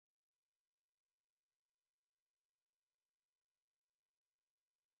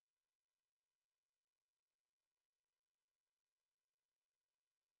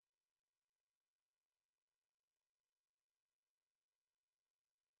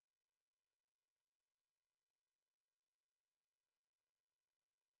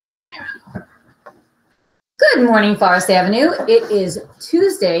Good morning, Forest Avenue. It is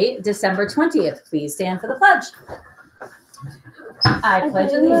Tuesday, December 20th. Please stand for the pledge. I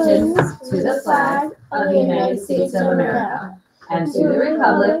pledge allegiance to the flag of the United States of America and to the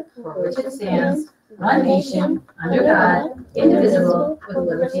republic for which it stands, one nation, under God, indivisible, with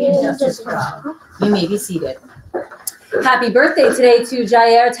liberty and justice for all. You may be seated. Happy birthday today to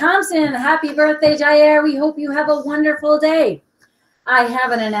Jair Thompson. Happy birthday, Jair. We hope you have a wonderful day. I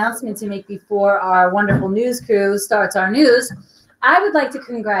have an announcement to make before our wonderful news crew starts our news. I would like to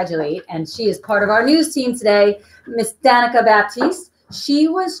congratulate, and she is part of our news team today, Miss Danica Baptiste. She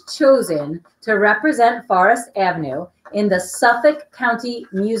was chosen to represent Forest Avenue in the Suffolk County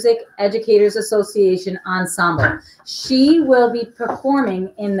Music Educators Association Ensemble. She will be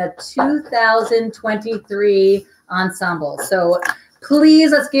performing in the 2023 ensemble. So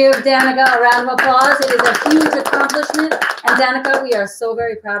please, let's give Danica a round of applause. It is a huge accomplishment. And Danica, we are so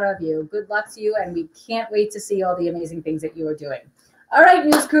very proud of you. Good luck to you, and we can't wait to see all the amazing things that you are doing. All right,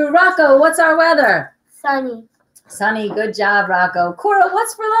 news crew. Rocco, what's our weather? Sunny. Sunny. Good job, Rocco. Cora,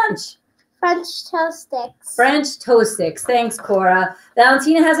 what's for lunch? French toast sticks. French toast sticks. Thanks, Cora.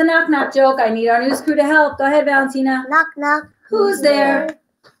 Valentina has a knock-knock joke. I need our news crew to help. Go ahead, Valentina. Knock, knock. Who's there?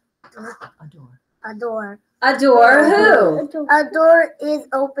 A door. A door who? A door is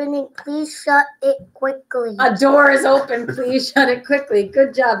opening. Please shut it quickly. A door is open. Please shut it quickly.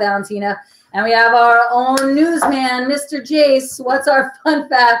 Good job, Valentina. And we have our own newsman, Mr. Jace. What's our fun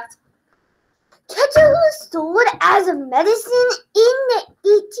fact? Ketchup was sold as a medicine in the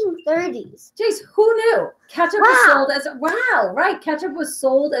 1830s. Jace, who knew? Ketchup was sold as, right. Ketchup was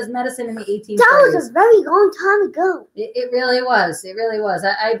sold as medicine in the 1830s. That was a very long time ago. It really was. It really was.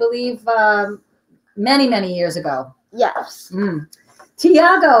 I believe many, many years ago. Yes.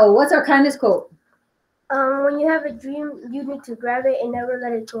 Tiago, what's our kindness quote? When you have a dream, you need to grab it and never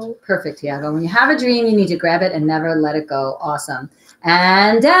let it go. Perfect, Tiago. When you have a dream, you need to grab it and never let it go. Awesome.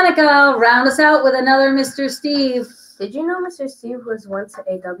 And Danica, round us out with another Mr. Steve. Did you know Mr. Steve was once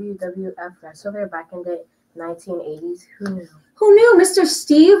a WWF wrestler back in the 1980s? Who knew? Who knew Mr.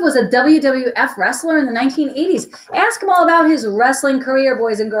 Steve was a WWF wrestler in the 1980s? Ask him all about his wrestling career,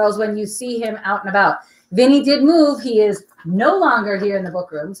 boys and girls, when you see him out and about. Vinny did move. He is no longer here in the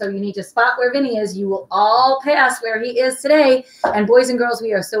book room, so you need to spot where Vinny is. You will all pass where he is today. And boys and girls,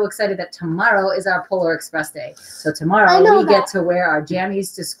 we are so excited that tomorrow is our Polar Express Day. So tomorrow we get to wear our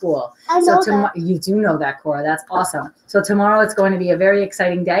jammies to school. You do know that, Cora. That's awesome. So tomorrow it's going to be a very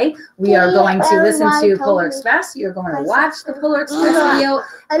exciting day. We are going to listen to Polar Express. You're going to watch the Polar Express video.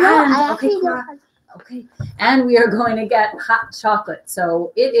 Okay. And we are going to get hot chocolate.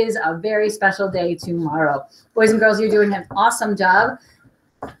 So it is a very special day tomorrow. Boys and girls, you're doing an awesome job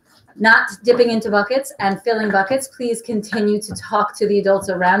not dipping into buckets and filling buckets. Please continue to talk to the adults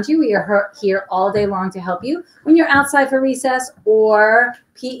around you. We are here all day long to help you. When you're outside for recess or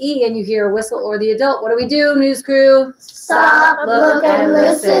PE and you hear a whistle or the adult, what do? News crew? Stop, look, and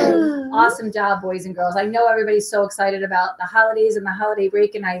listen. Awesome job, boys and girls. I know everybody's so excited about the holidays and the holiday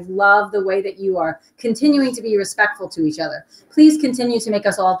break, and I love the way that you are continuing to be respectful to each other. Please continue to make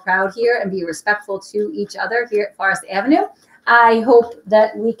us all proud here and be respectful to each other here at Forest Avenue. I hope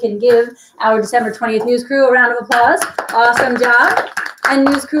that we can give our December 20th news crew a round of applause. Awesome job. And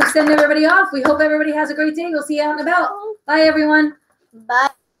news crew, send everybody off. We hope everybody has a great day. We'll see you out and about. Bye, everyone. Bye.